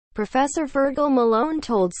Professor Virgil Malone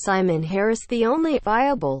told Simon Harris the only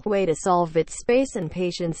viable way to solve its space and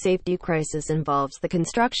patient safety crisis involves the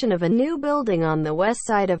construction of a new building on the west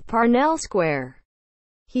side of Parnell Square.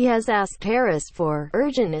 He has asked Harris for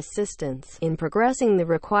urgent assistance in progressing the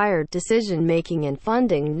required decision-making and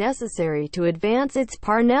funding necessary to advance its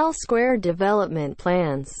Parnell Square development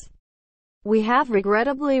plans. We have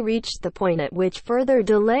regrettably reached the point at which further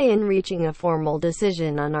delay in reaching a formal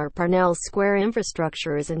decision on our Parnell Square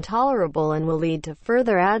infrastructure is intolerable and will lead to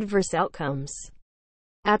further adverse outcomes.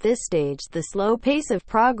 At this stage, the slow pace of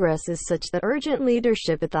progress is such that urgent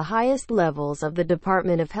leadership at the highest levels of the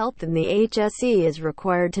Department of Health and the HSE is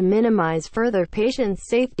required to minimize further patient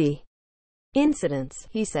safety incidents,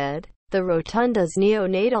 he said. The Rotunda's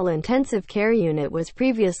neonatal intensive care unit was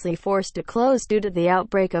previously forced to close due to the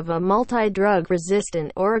outbreak of a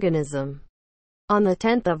multi-drug-resistant organism. On the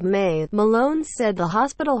 10th of May, Malone said the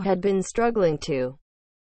hospital had been struggling to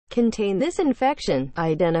contain this infection,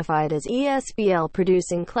 identified as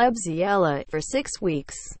ESBL-producing Klebsiella, for 6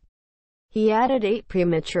 weeks. He added 8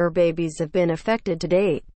 premature babies have been affected to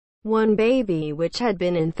date. One baby which had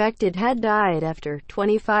been infected had died after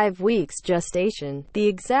 25 weeks gestation. The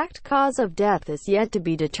exact cause of death is yet to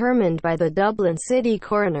be determined by the Dublin City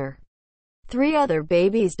coroner. 3 other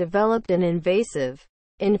babies developed an invasive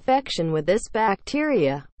infection with this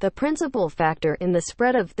bacteria. The principal factor in the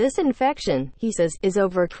spread of this infection, he says, is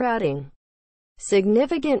overcrowding.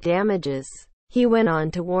 Significant damages. He went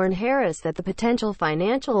on to warn Harris that the potential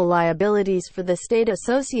financial liabilities for the state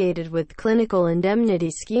associated with clinical indemnity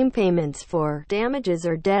scheme payments for damages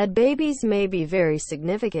or dead babies may be very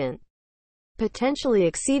significant, potentially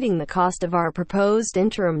exceeding the cost of our proposed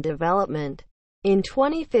interim development. In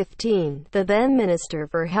 2015, the then Minister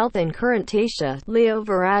for Health and current Taoiseach, Leo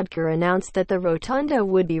Varadkar, announced that the Rotunda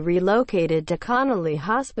would be relocated to Connolly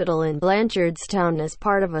Hospital in Blanchardstown as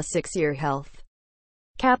part of a 6-year health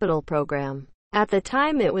capital program. At the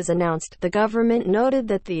time it was announced, the government noted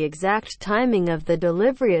that the exact timing of the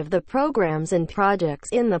delivery of the programs and projects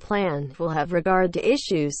in the plan will have regard to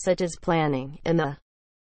issues such as planning and the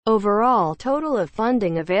overall total of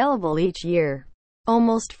funding available each year.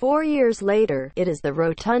 Almost 4 years later, it is the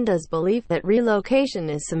Rotunda's belief that relocation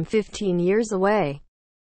is some 15 years away.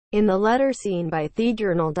 In the letter seen by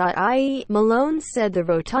thejournal.ie, Malone said the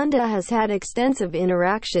Rotunda has had extensive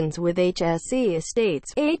interactions with HSE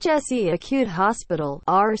Estates, HSE Acute Hospital,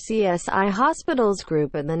 RCSI Hospitals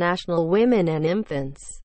Group and the National Women and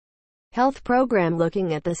Infants Health Program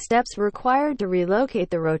looking at the steps required to relocate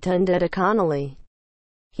the Rotunda to Connolly.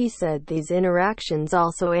 He said these interactions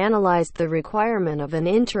also analyzed the requirement of an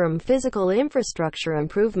interim physical infrastructure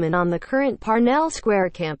improvement on the current Parnell Square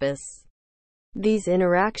campus. These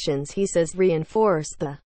interactions, he says, reinforce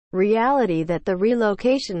the reality that the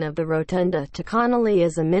relocation of the Rotunda to Connolly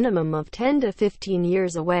is a minimum of 10 to 15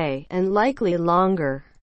 years away, and likely longer.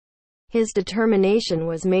 His determination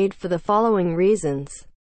was made for the following reasons.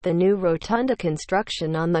 The new Rotunda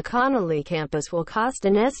construction on the Connolly campus will cost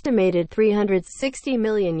an estimated €360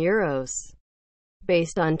 million,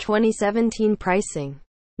 based on 2017 pricing.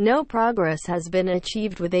 No progress has been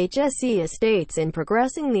achieved with HSE Estates in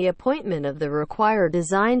progressing the appointment of the required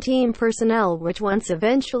design team personnel, which once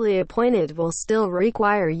eventually appointed will still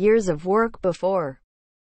require years of work before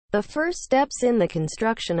the first steps in the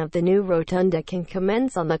construction of the new Rotunda can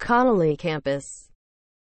commence on the Connolly campus.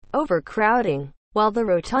 Overcrowding. While the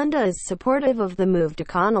Rotunda is supportive of the move to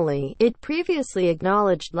Connolly, it previously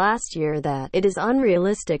acknowledged last year that it is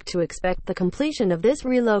unrealistic to expect the completion of this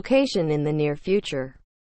relocation in the near future.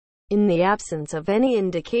 In the absence of any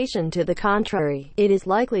indication to the contrary, it is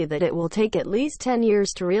likely that it will take at least 10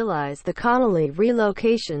 years to realize the Connolly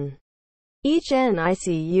relocation. Each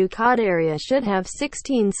NICU cot area should have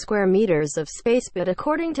 16 square meters of space, but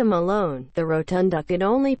according to Malone, the Rotunda could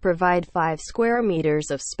only provide 5 square meters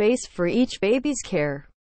of space for each baby's care.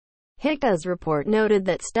 HICA's report noted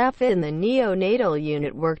that staff in the neonatal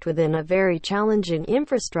unit worked within a very challenging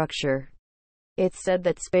infrastructure. It said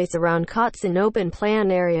that space around cots in open plan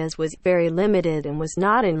areas was very limited and was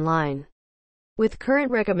not in line with current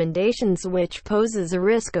recommendations, which poses a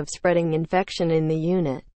risk of spreading infection in the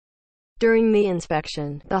unit. During the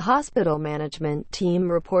inspection, the hospital management team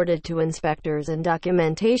reported to inspectors and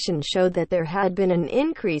documentation showed that there had been an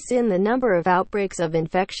increase in the number of outbreaks of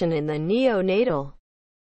infection in the neonatal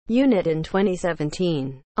unit in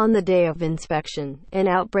 2017. On the day of inspection, an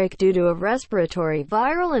outbreak due to a respiratory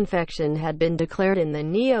viral infection had been declared in the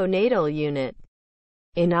neonatal unit.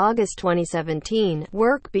 In August 2017,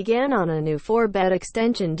 work began on a new 4-bed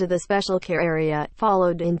extension to the special care area,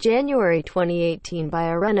 followed in January 2018 by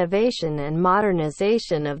a renovation and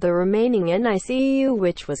modernization of the remaining NICU,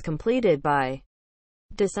 which was completed by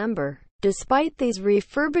December. Despite these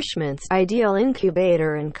refurbishments, ideal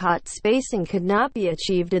incubator and cot spacing could not be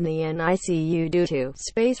achieved in the NICU due to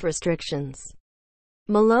space restrictions.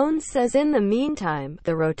 Malone says in the meantime,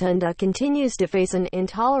 the Rotunda continues to face an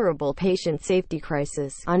intolerable patient safety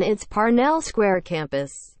crisis on its Parnell Square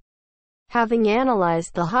campus. Having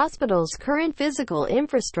analyzed the hospital's current physical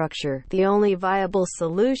infrastructure, the only viable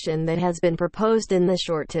solution that has been proposed in the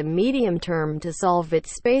short to medium term to solve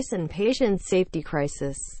its space and patient safety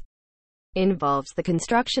crisis involves the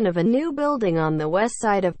construction of a new building on the west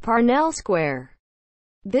side of Parnell Square.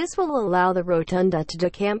 This will allow the Rotunda to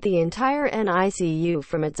decamp the entire NICU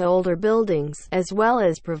from its older buildings, as well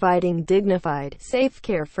as providing dignified, safe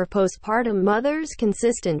care for postpartum mothers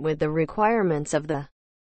consistent with the requirements of the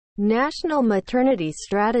National Maternity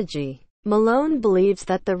Strategy. Malone believes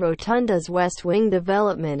that the Rotunda's West Wing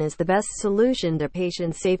development is the best solution to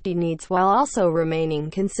patient safety needs while also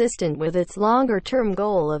remaining consistent with its longer-term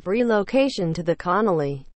goal of relocation to the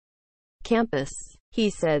Connolly campus. He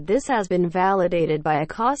said this has been validated by a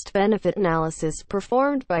cost-benefit analysis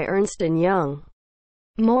performed by Ernst & Young.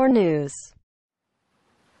 More news.